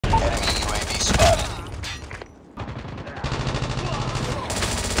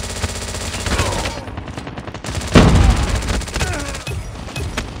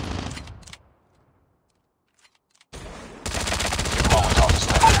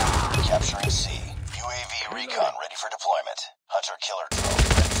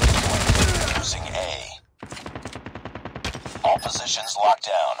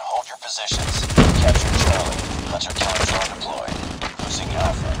positions. Capture Charlie. Hunter killer drone deployed. Losing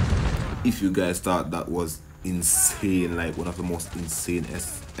Alpha. If you guys thought that was insane, like one of the most insane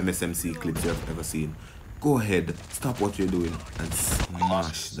MSMC clips you've ever seen, go ahead, stop what you're doing and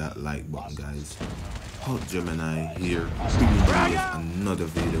smash that like button, guys. Hot Gemini here, bringing you another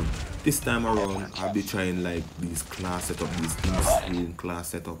video. This time around, I'll be trying like these class setup, these insane class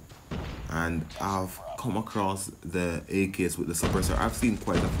setup, and I've come across the AKs with the suppressor. I've seen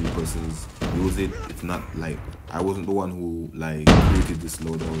quite a few persons use it. It's not like I wasn't the one who like created this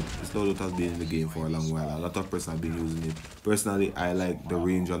loadout. This loadout has been in the game for a long while. A lot of persons have been using it. Personally, I like the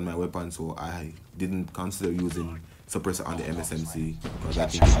range on my weapon, so I didn't consider using suppressor on the MSMC because I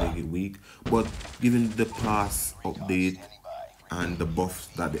think it make it weak. But given the past update and the buffs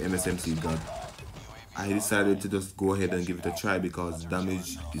that the MSMC got, I decided to just go ahead and give it a try because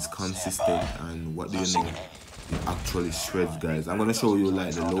damage is consistent, and what do you know, it actually shreds, guys. I'm gonna show you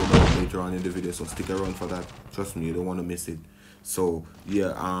like the loadout later on in the video, so stick around for that. Trust me, you don't want to miss it. So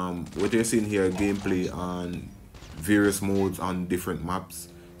yeah, what you're seeing here, gameplay on various modes on different maps,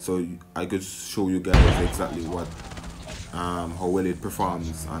 so I could show you guys exactly what how well it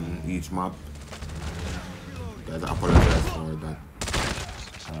performs on each map. Guys, I apologize for that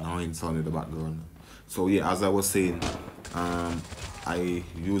annoying sound in the background. So yeah, as I was saying, I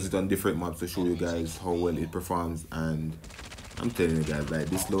use it on different maps to show you guys how well it performs, and I'm telling you guys, like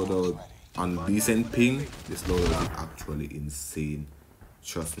this loadout on decent ping, this loadout is actually insane.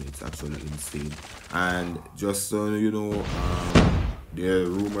 Trust me, it's actually insane. And just so you know, there are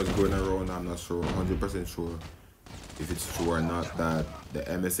rumors going around, I'm not sure, 100% sure if it's true or not, that the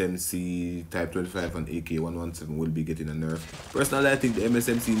MSMC Type 25 and AK-117 will be getting a nerf. Personally, I think the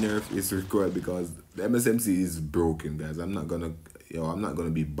MSMC nerf is required because the MSMC is broken, guys. I'm not gonna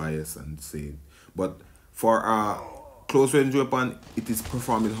be biased and say it. But for a close range weapon, it is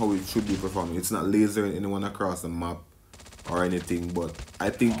performing how it should be performing. It's not lasering anyone across the map or anything, but I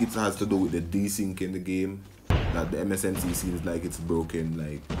think it has to do with the desync in the game, that the MSMC seems like it's broken.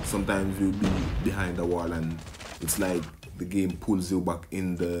 Like sometimes you'll be behind the wall and it's like the game pulls you back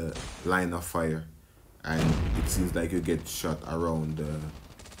in the line of fire, and it seems like you get shot around the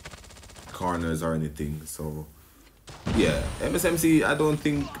corners or anything. So yeah, MSMC,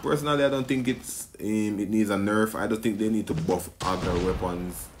 personally I don't think it's it needs a nerf. I don't think they need to buff other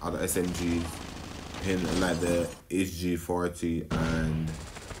weapons, other SMGs, in like the HG40 and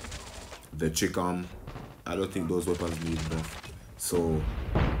the Chicom. I don't think those weapons need buff. So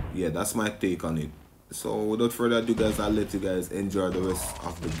yeah, that's my take on it. So without further ado, guys, I'll let you guys enjoy the rest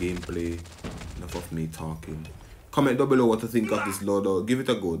of the gameplay. Enough of me talking. Comment down below what you think of this loadout. Give it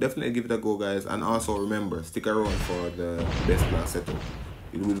a go. Definitely give it a go, guys. And also remember, stick around for the best class setup.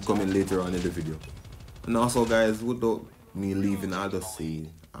 It will come in later on in the video. And also, guys, without me leaving, I'll just say,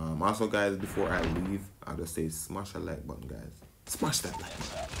 also, guys, before I leave, I'll just say, smash a like button, guys. Smash that like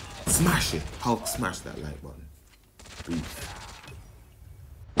button. Smash it. Hulk, smash that like button. Please.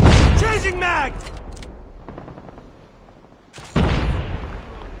 Changing mag!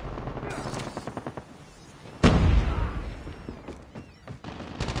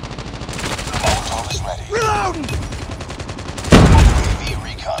 Reloading! UAV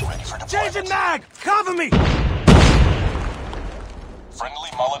recon ready for deployment. Changing mag! Cover me!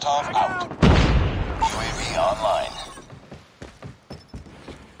 Friendly Molotov out. UAV online.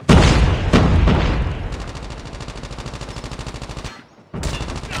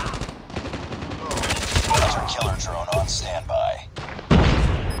 Hunter killer drone on standby.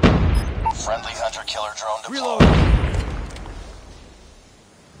 Friendly hunter killer drone deployed. Reload!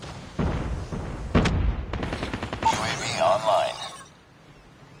 Online.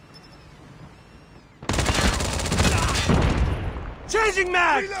 Changing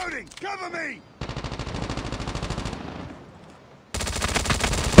mag! Reloading! Cover me!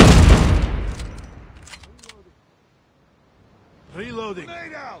 Reloading.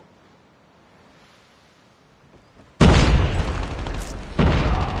 Grenade out!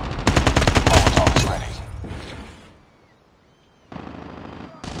 Molotov is ready.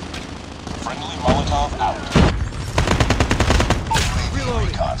 Friendly Molotov out. UAV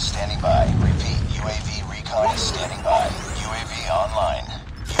recon standing by. Repeat, UAV recon is standing by. UAV online.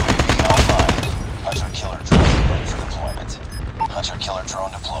 UAV online. Hunter killer drone ready for deployment. Hunter killer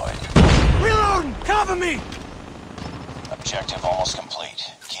drone deployed. Reloading! Cover me! Objective almost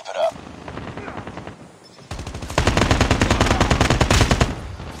complete. Keep it up.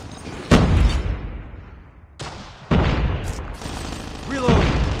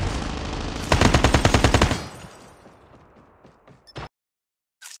 Reloading!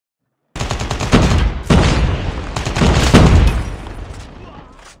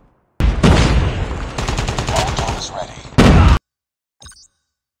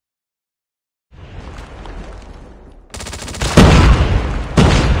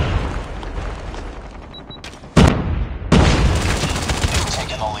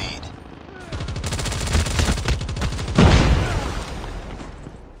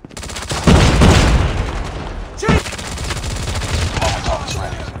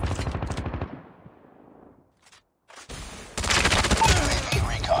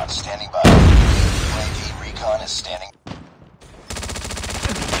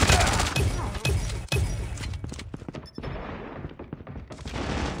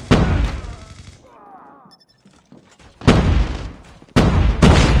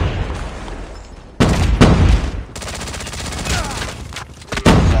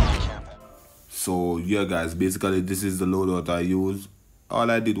 So yeah guys, basically this is the loadout I use.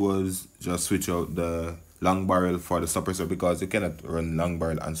 All I did was just switch out the long barrel for the suppressor, because you cannot run long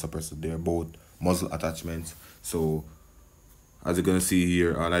barrel and suppressor, they're both muzzle attachments. So as you're gonna see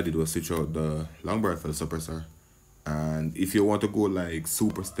here, all I did was switch out the long barrel for the suppressor. And if you want to go like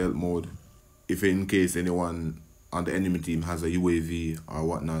super stealth mode, if in case anyone on the enemy team has a UAV or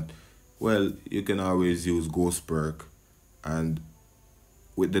whatnot, well, you can always use ghost perk, and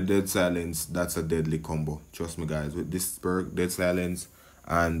with the dead silence, that's a deadly combo. Trust me guys, with this perk, dead silence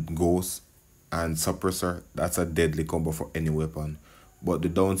and ghost and suppressor, that's a deadly combo for any weapon. But the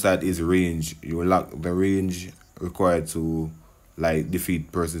downside is range. You lack the range required to like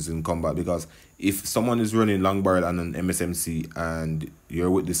defeat persons in combat, because if someone is running long barrel and an MSMC and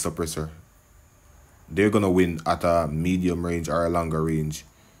you're with the suppressor, they're gonna win at a medium range or a longer range.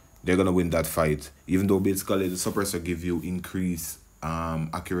 They're gonna win that fight, even though basically the suppressor give you increased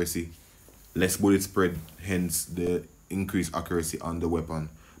accuracy, less bullet spread, hence the increased accuracy on the weapon,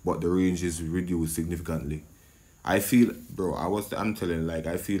 but the range is reduced significantly. I feel, bro, I'm telling, like,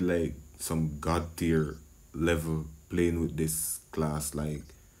 I feel like some god tier level playing with this class. Like,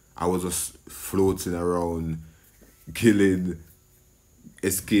 I was just floating around, killing,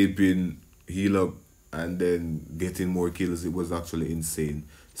 escaping, heal up, and then getting more kills. It was actually insane.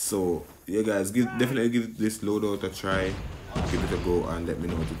 So yeah guys, definitely give this loadout a try, give it a go, and let me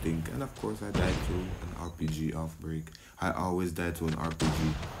know what you think. And of course, I died to an RPG off break. I always die to an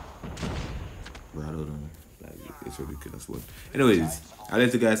RPG, bro. I don't know, like, it's ridiculous one. Anyways, I'll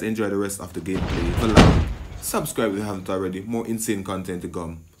let you guys enjoy the rest of the gameplay. For like, subscribe if you haven't already. More insane content to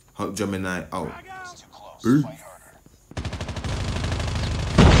come. Help Gemini out. Peace.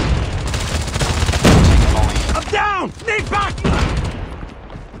 I'm down! Need back!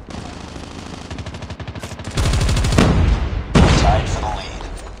 Tied for the lead.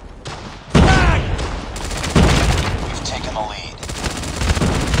 Back! We've taken the lead.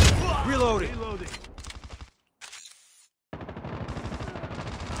 Reloading.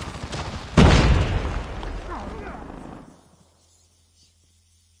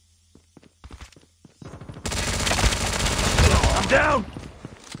 I'm down!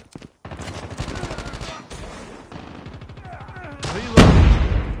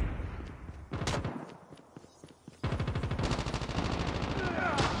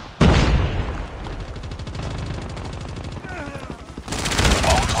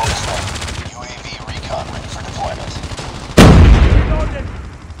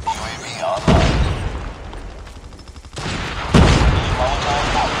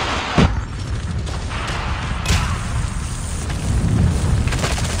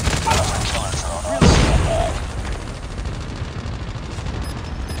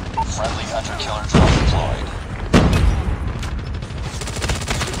 Friendly hunter-killer drone deployed.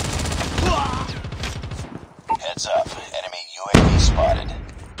 Heads up. Enemy UAV spotted.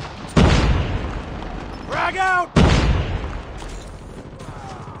 Frag out!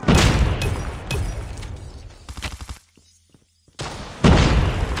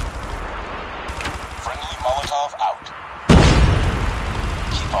 Friendly Molotov out.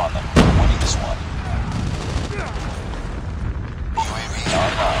 Keep on them. We're winning this one. UAV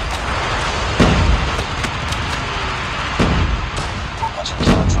online.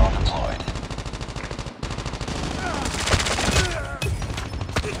 Hunter-killer drone deployed.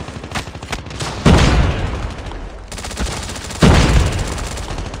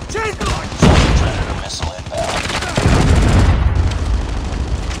 Predator missile inbound.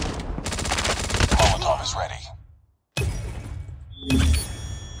 Molotov is ready.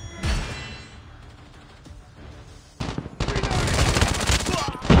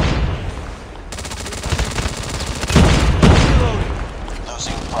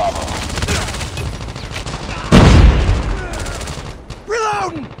 Losing Bravo.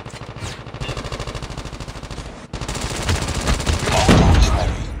 Reloading! Molotov is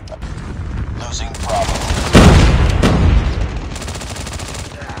ready. Losing Bravo.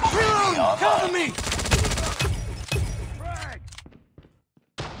 UAV Cover online. me!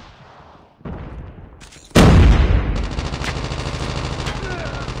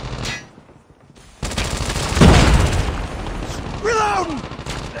 Reloading!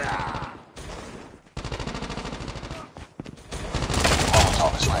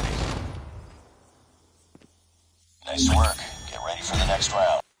 Molotov is ready. Nice work. Get ready for the next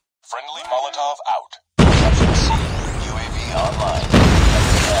round. Friendly Molotov out. Capture C. UAV online.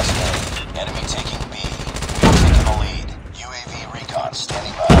 Enemy taking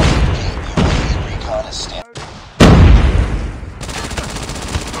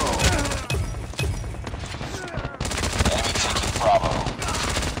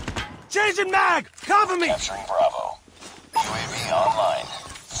Changing mag! Cover me! Capturing Bravo. UAV online.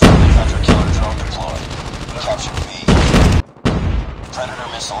 Friendly hunter-killer drone deployed. Captured B. Predator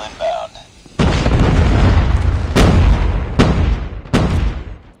missile inbound.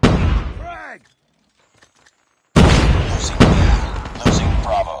 Frag! Losing B. Losing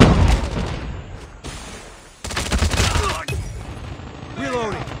Bravo.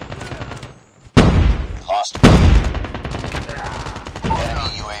 Reloading. Lost B. Enemy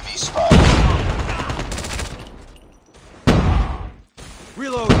UAV spotted.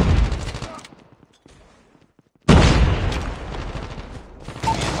 Reloading. Be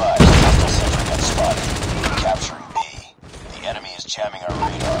advised, hostile sentry gun spotted. Capturing B. The enemy is jamming our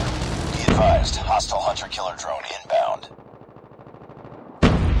radar. Be advised, hostile hunter-killer drone inbound.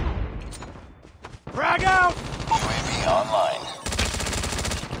 Frag out! UAV online.